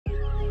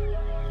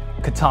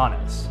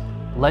Katanas,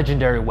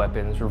 legendary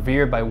weapons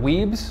revered by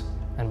weebs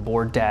and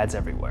bored dads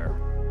everywhere.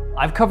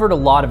 I've covered a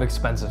lot of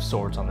expensive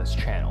swords on this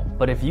channel,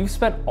 but if you've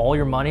spent all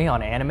your money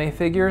on anime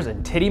figures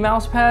and titty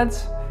mouse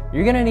pads,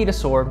 you're gonna need a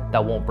sword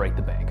that won't break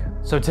the bank.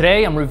 So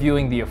today I'm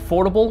reviewing the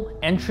affordable,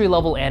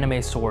 entry-level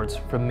anime swords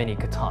from Mini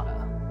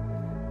Katana.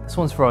 This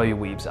one's for all you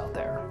weebs out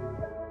there.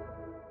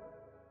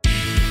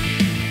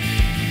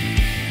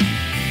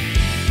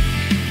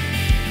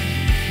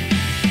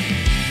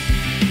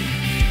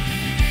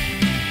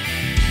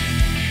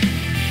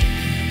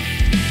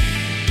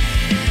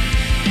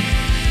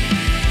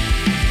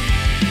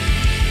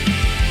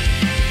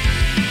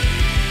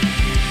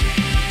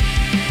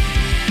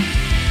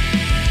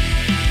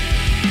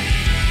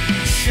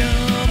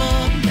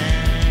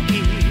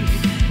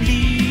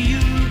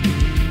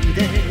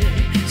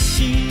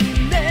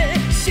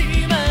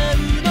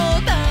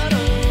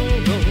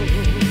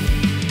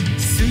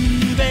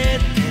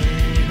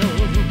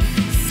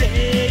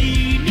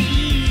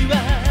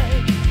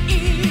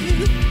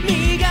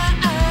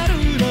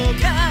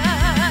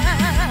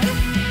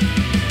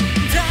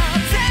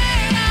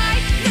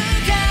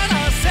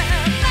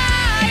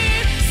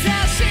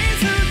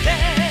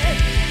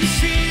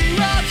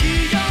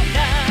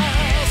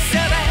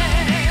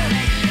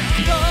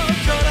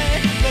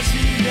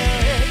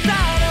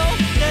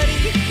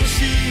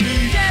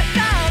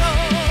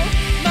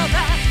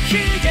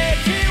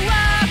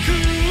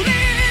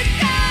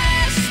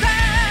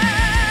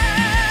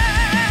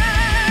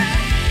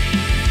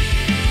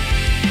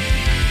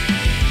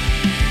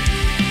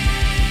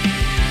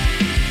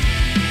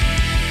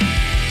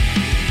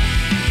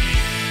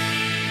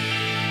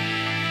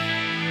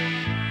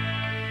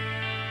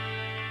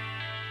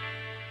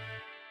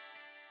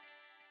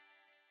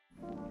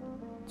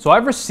 So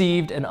I've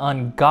received an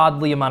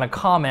ungodly amount of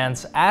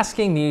comments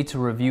asking me to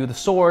review the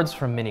swords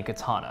from Mini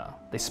Katana.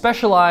 They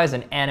specialize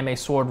in anime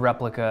sword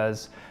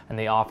replicas, and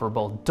they offer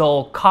both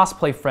dull,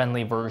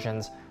 cosplay-friendly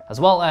versions, as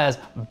well as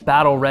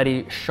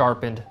battle-ready,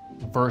 sharpened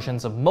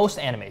versions of most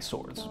anime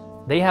swords.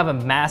 They have a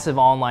massive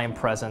online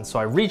presence, so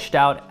I reached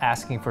out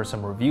asking for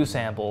some review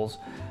samples.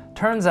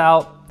 Turns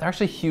out, they're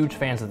actually huge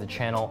fans of the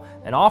channel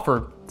and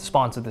offered to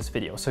sponsor this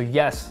video. So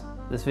yes,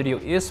 this video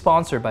is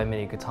sponsored by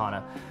Mini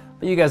Katana,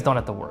 but you guys don't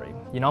have to worry.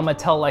 You know, I'm gonna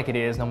tell it like it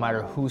is no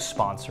matter who's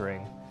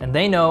sponsoring. And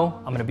they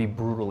know I'm gonna be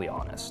brutally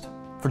honest.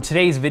 For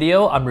today's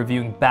video, I'm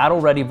reviewing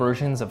battle-ready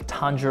versions of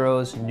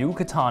Tanjiro's new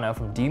katana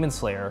from Demon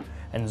Slayer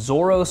and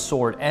Zoro's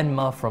sword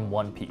Enma from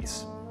One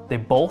Piece. They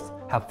both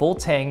have full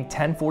tang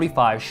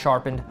 1045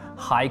 sharpened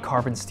high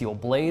carbon steel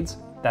blades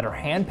that are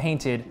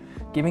hand-painted,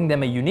 giving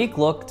them a unique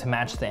look to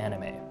match the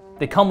anime.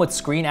 They come with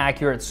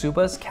screen-accurate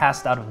tsupas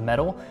cast out of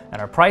metal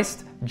and are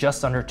priced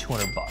just under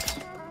 200 bucks.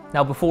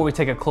 Now, before we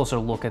take a closer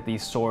look at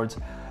these swords,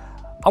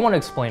 I want to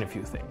explain a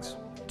few things.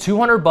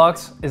 200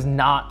 bucks is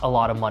not a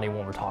lot of money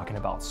when we're talking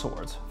about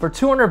swords. For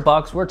 200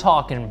 bucks, we're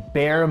talking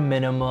bare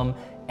minimum,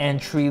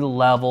 entry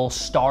level,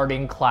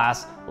 starting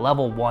class,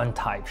 level 1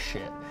 type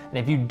shit. And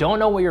if you don't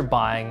know what you're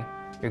buying,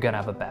 you're gonna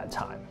have a bad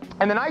time.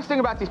 And the nice thing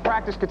about these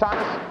practice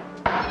katanas,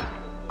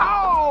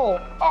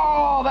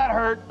 oh, that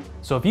hurt.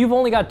 So if you've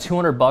only got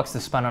 200 bucks to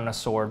spend on a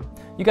sword,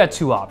 you got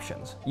two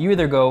options. You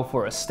either go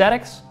for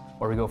aesthetics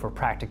or we go for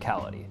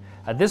practicality.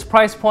 At this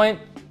price point,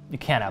 you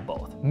can't have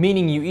both.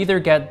 Meaning you either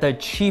get the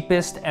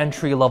cheapest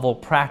entry-level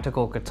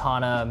practical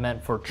katana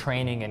meant for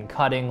training and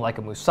cutting like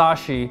a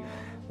Musashi,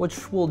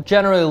 which will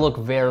generally look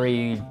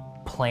very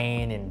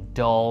plain and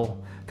dull,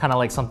 kind of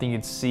like something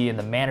you'd see in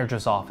the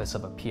manager's office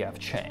of a PF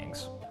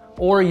Chang's.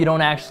 Or you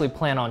don't actually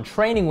plan on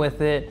training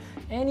with it,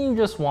 and you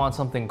just want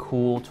something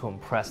cool to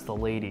impress the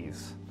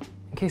ladies,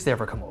 in case they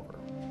ever come over.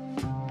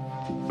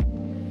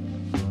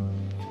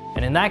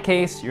 And in that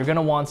case, you're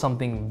gonna want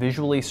something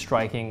visually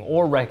striking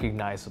or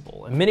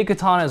recognizable. And Mini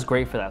Katana is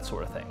great for that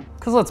sort of thing.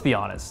 Because let's be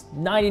honest,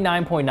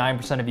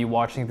 99.9% of you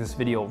watching this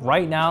video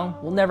right now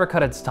will never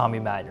cut a tatami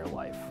mat in your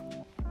life.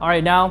 All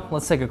right, now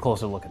let's take a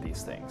closer look at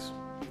these things.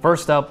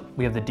 First up,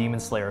 we have the Demon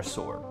Slayer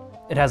sword.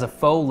 It has a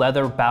faux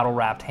leather battle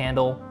wrapped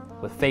handle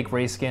with fake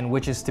ray skin,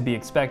 which is to be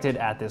expected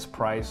at this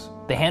price.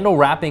 The handle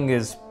wrapping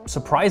is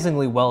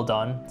surprisingly well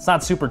done. It's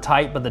not super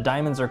tight, but the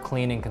diamonds are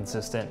clean and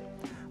consistent.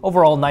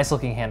 Overall, nice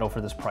looking handle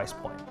for this price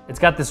point. It's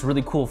got this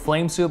really cool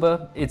flame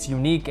tsuba. It's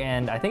unique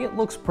and I think it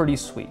looks pretty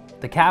sweet.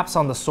 The caps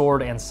on the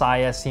sword and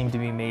saya seem to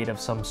be made of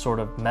some sort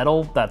of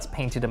metal that's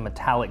painted a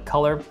metallic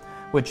color,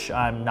 which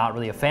I'm not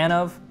really a fan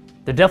of.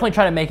 They're definitely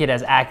trying to make it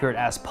as accurate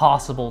as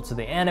possible to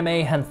the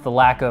anime, hence the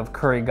lack of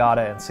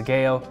kurigata and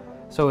sageo,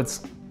 so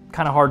it's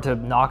kind of hard to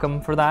knock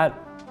them for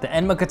that. The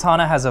Enma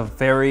katana has a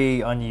very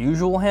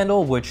unusual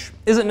handle, which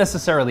isn't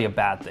necessarily a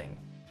bad thing.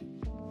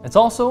 It's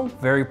also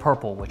very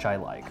purple, which I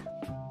like.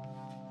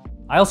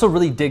 I also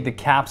really dig the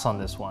caps on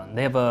this one.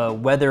 They have a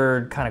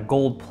weathered, kind of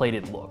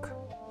gold-plated look.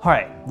 All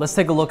right, let's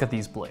take a look at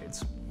these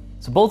blades.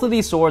 So both of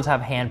these swords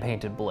have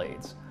hand-painted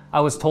blades.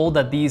 I was told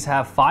that these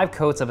have 5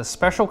 coats of a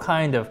special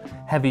kind of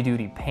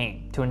heavy-duty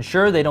paint to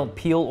ensure they don't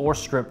peel or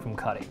strip from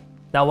cutting.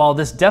 Now, while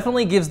this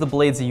definitely gives the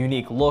blades a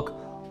unique look,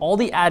 all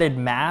the added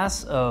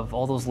mass of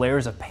all those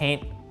layers of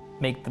paint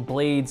make the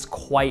blades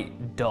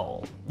quite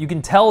dull. You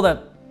can tell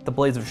that the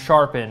blades have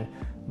sharpened,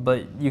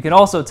 but you can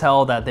also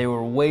tell that they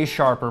were way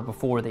sharper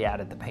before they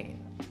added the paint.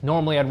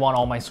 Normally I'd want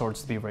all my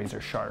swords to be razor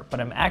sharp, but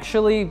I'm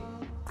actually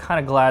kind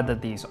of glad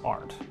that these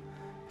aren't.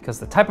 Because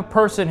the type of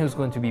person who's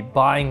going to be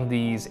buying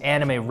these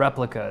anime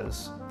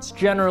replicas, it's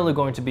generally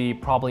going to be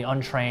probably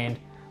untrained,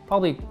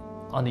 probably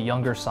on the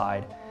younger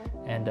side,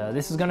 and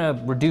this is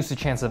gonna reduce the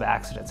chance of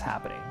accidents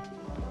happening.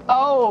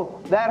 Oh,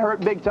 that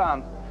hurt big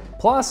time.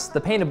 Plus, the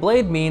painted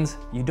blade means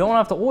you don't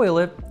have to oil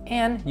it,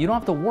 and you don't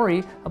have to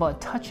worry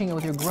about touching it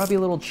with your grubby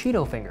little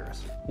Cheeto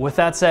fingers. With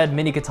that said,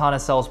 Mini Katana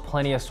sells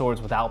plenty of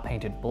swords without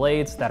painted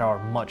blades that are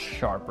much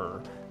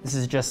sharper. This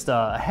is just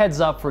a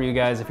heads up for you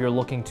guys if you're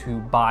looking to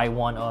buy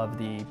one of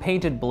the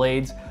painted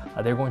blades.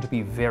 They're going to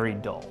be very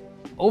dull.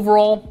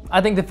 Overall,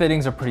 I think the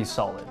fittings are pretty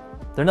solid.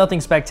 They're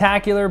nothing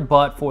spectacular,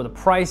 but for the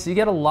price, you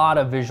get a lot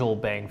of visual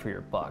bang for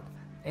your buck.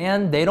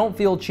 And they don't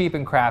feel cheap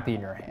and crappy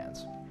in your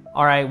hands.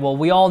 All right, well,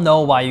 we all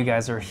know why you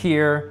guys are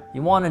here.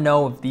 You want to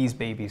know if these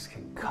babies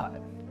can cut.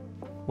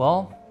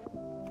 Well,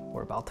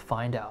 we're about to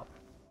find out.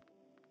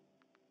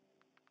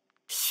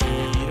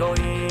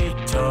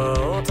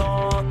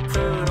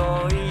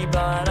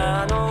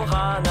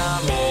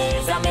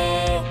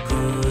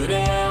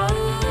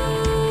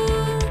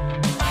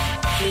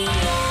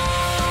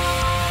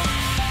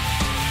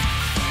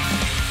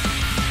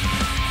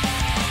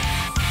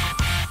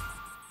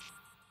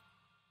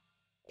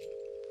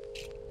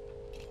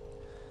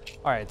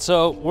 All right,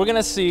 so we're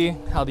gonna see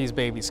how these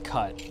babies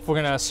cut. We're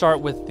gonna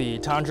start with the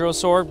Tanjiro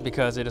sword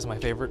because it is my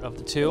favorite of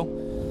the two.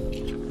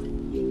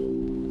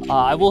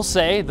 I will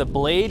say the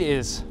blade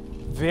is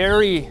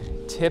very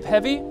tip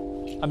heavy.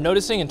 I'm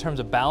noticing in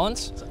terms of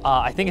balance.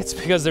 I think it's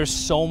because there's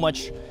so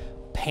much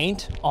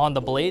paint on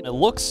the blade. It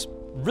looks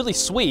really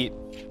sweet,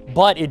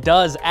 but it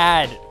does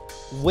add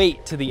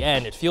weight to the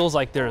end. It feels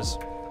like there's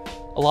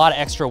a lot of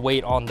extra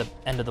weight on the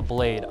end of the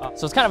blade.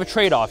 So it's kind of a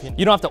trade-off.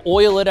 You don't have to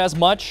oil it as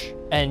much,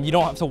 and you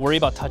don't have to worry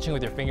about touching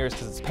with your fingers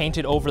because it's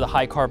painted over the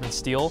high carbon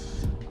steel,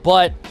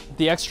 but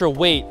the extra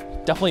weight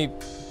definitely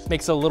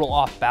makes it a little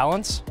off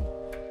balance.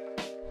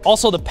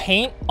 Also, the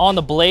paint on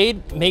the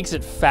blade makes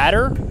it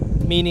fatter,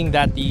 meaning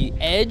that the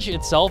edge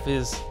itself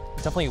is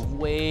definitely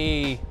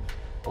way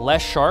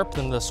less sharp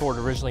than the sword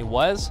originally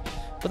was,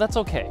 but that's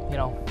okay. You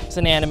know, it's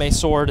an anime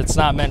sword. It's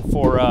not meant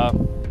for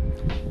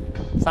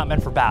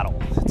battle.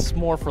 It's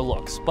more for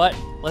looks, but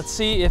let's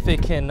see if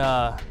it can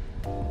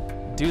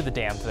do the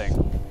damn thing.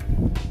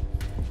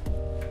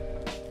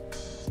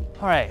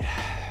 All right,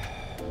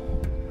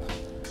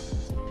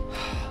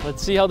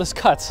 let's see how this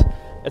cuts.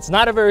 It's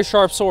not a very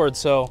sharp sword,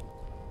 so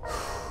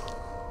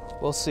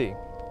we'll see.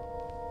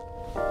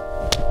 The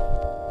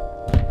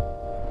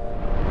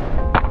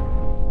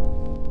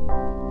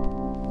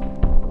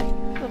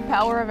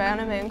power of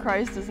anime and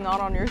Christ is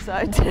not on your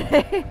side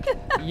today.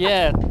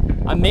 Yeah,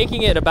 I'm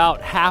making it about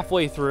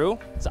halfway through.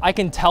 So I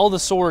can tell the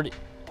sword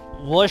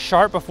was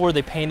sharp before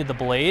they painted the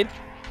blade,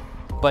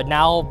 but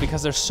now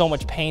because there's so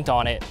much paint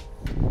on it,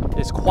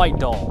 it's quite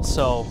dull.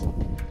 So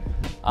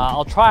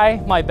I'll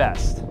try my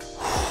best.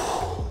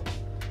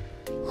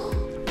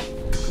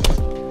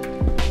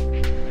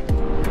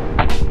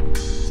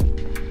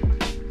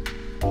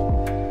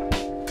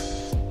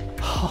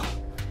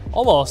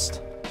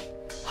 Almost.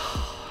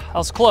 That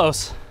was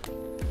close.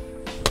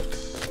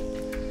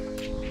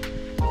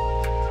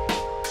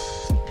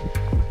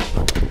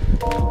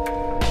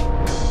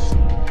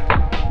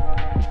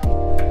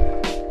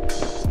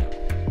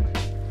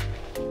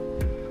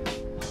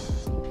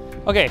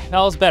 Okay, that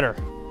was better.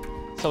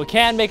 So we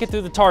can make it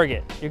through the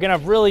target. You're gonna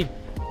really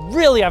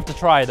have to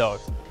try though.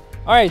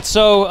 All right,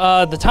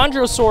 so the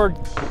Tanjiro sword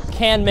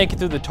can make it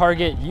through the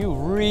target. You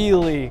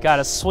really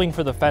gotta swing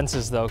for the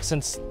fences though,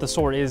 since the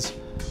sword is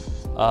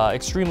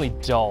extremely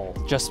dull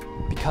just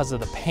because of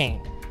the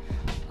paint.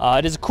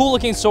 It is a cool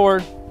looking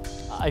sword.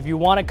 If you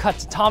wanna cut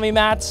tatami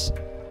mats,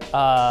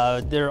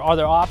 there are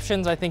other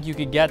options I think you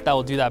could get that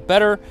will do that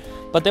better,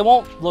 but they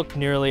won't look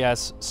nearly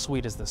as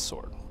sweet as this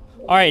sword.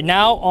 All right,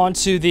 now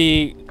onto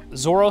the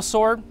Zoro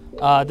sword.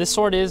 This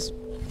sword is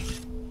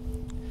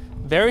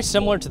very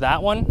similar to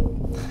that one.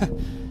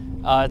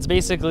 It's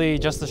basically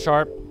just as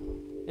sharp.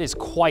 It is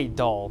quite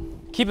dull.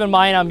 Keep in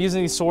mind, I'm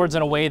using these swords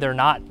in a way they're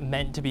not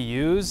meant to be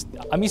used.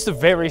 I'm used to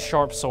very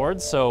sharp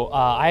swords, so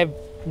I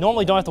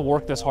normally don't have to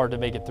work this hard to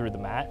make it through the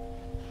mat.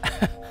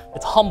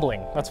 It's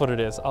humbling, that's what it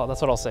is. Oh, that's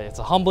what I'll say. It's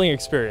a humbling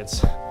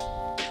experience.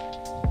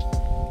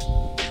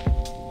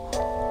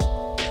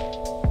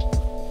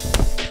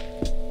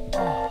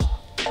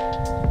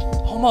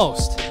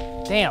 Almost,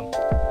 damn.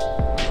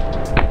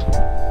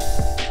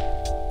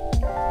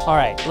 All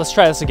right, let's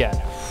try this again.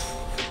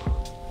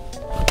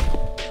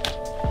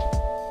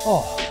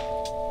 Oh.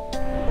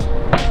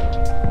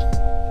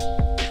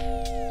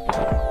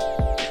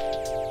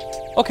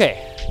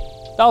 Okay,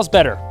 that was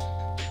better.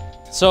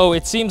 So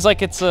it seems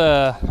like it's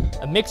a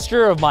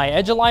mixture of my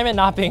edge alignment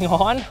not being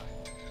on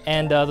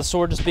and the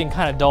sword just being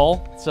kind of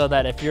dull, so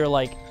that if you're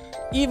like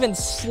even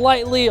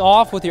slightly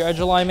off with your edge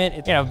alignment,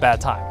 you're gonna have a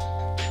bad time.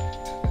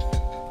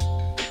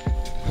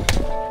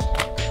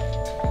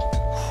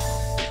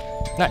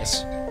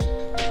 Nice.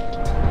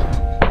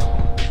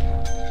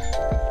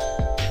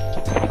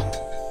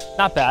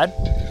 Not bad.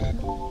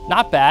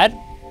 Not bad.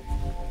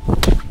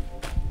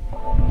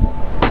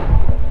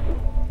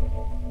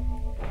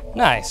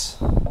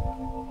 Nice.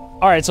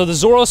 All right, so the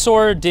Zoro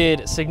sword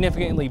did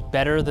significantly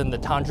better than the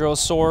Tanjiro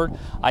sword.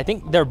 I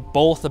think they're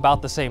both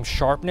about the same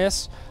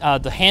sharpness.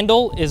 The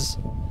handle is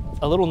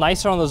a little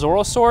nicer on the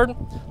Zoro sword,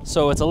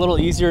 so it's a little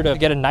easier to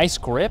get a nice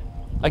grip.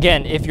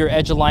 Again, if your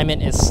edge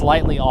alignment is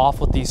slightly off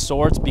with these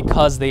swords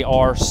because they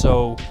are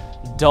so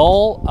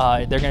dull,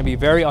 they're gonna be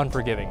very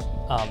unforgiving.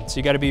 So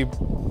you gotta be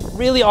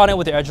really on it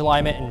with your edge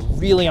alignment and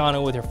really on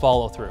it with your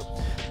follow through.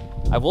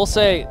 I will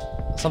say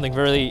something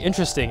really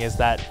interesting is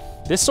that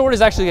this sword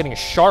is actually getting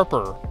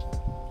sharper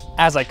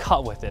as I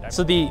cut with it.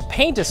 So the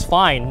paint is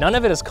fine, none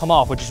of it has come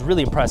off, which is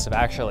really impressive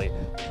actually.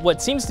 What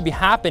seems to be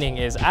happening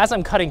is as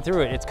I'm cutting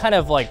through it, it's kind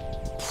of like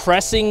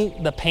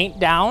pressing the paint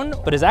down,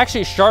 but it's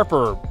actually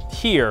sharper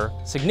here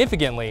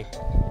significantly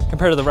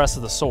compared to the rest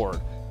of the sword.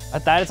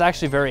 At that, it's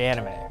actually very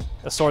anime.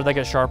 A sword that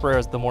gets sharper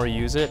as the more you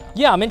use it.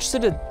 Yeah, I'm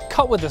interested to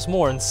cut with this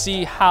more and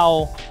see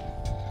how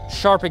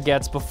sharp it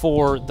gets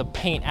before the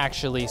paint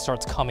actually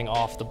starts coming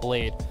off the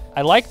blade.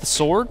 I like the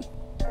sword.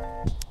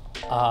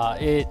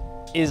 It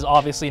is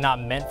obviously not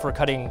meant for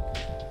cutting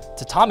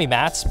tatami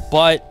mats,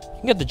 but you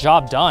can get the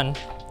job done.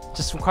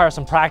 Just requires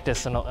some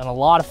practice and a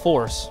lot of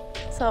force.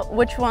 So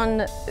which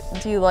one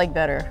do you like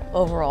better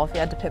overall if you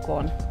had to pick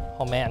one?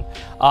 Oh man,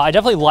 I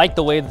definitely like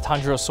the way the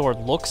Tanjiro sword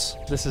looks.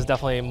 This is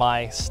definitely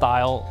my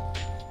style,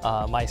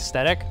 my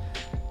aesthetic.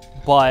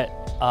 But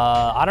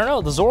I don't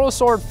know, the Zoro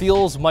sword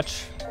feels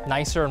much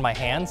nicer in my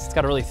hands. It's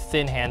got a really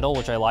thin handle,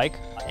 which I like,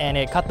 and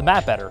it cut the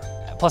mat better.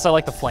 Plus I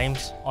like the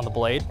flames on the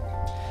blade.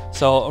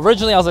 So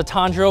originally I was a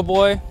Tanjiro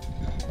boy,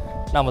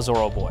 now I'm a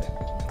Zoro boy.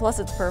 Plus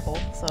it's purple,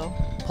 so.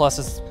 Plus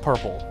it's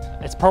purple.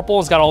 It's purple,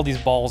 it's got all these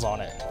balls on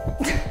it.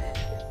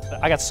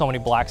 I got so many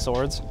black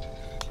swords.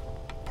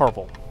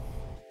 Purple.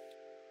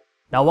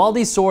 Now while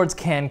these swords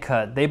can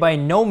cut, they by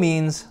no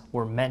means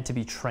were meant to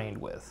be trained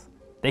with.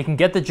 They can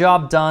get the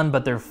job done,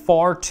 but they're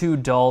far too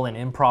dull and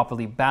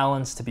improperly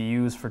balanced to be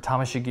used for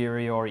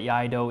tamashigiri or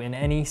iaido in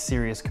any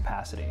serious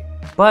capacity.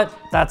 But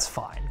that's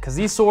fine, because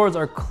these swords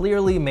are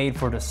clearly made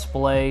for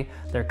display.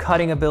 Their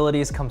cutting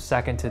abilities come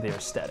second to their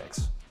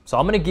aesthetics. So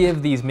I'm gonna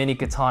give these mini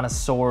katana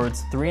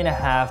swords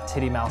 3.5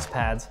 titty mouse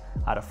pads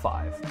out of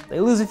 5. They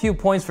lose a few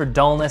points for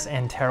dullness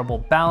and terrible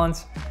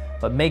balance,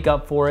 but make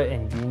up for it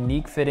in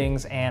unique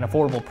fittings and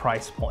affordable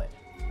price point.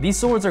 These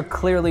swords are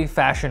clearly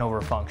fashion over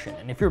function,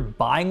 and if you're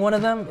buying one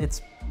of them,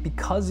 it's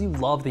because you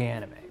love the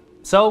anime.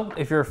 So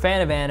if you're a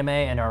fan of anime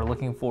and are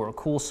looking for a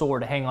cool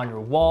sword to hang on your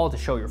wall to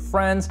show your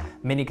friends,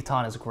 mini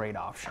katana is a great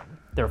option.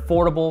 They're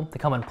affordable, they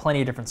come in plenty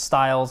of different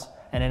styles,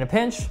 and in a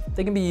pinch,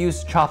 they can be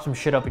used to chop some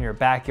shit up in your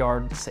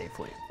backyard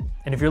safely.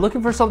 And if you're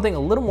looking for something a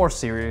little more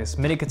serious,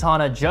 Mini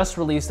Katana just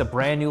released a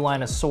brand new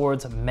line of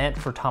swords meant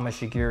for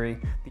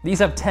tamashigiri. These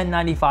have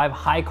 1095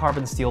 high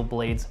carbon steel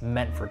blades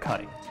meant for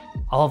cutting.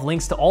 I'll have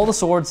links to all the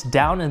swords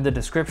down in the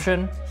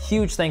description.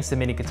 Huge thanks to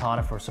Mini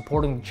Katana for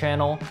supporting the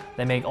channel.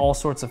 They make all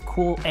sorts of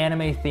cool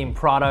anime themed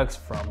products,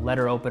 from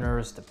letter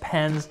openers to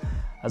pens,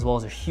 as well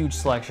as a huge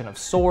selection of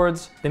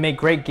swords. They make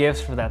great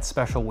gifts for that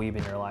special weeb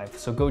in your life,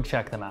 so go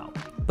check them out.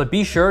 But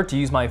be sure to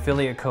use my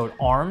affiliate code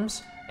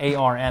ARMS,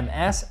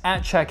 ARMS,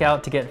 at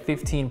checkout to get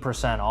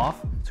 15%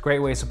 off. It's a great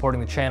way of supporting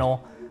the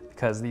channel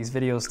because these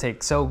videos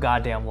take so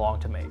goddamn long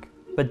to make.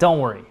 But don't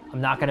worry,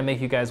 I'm not gonna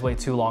make you guys wait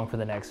too long for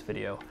the next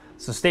video.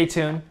 So stay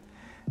tuned,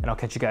 and I'll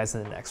catch you guys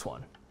in the next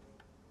one.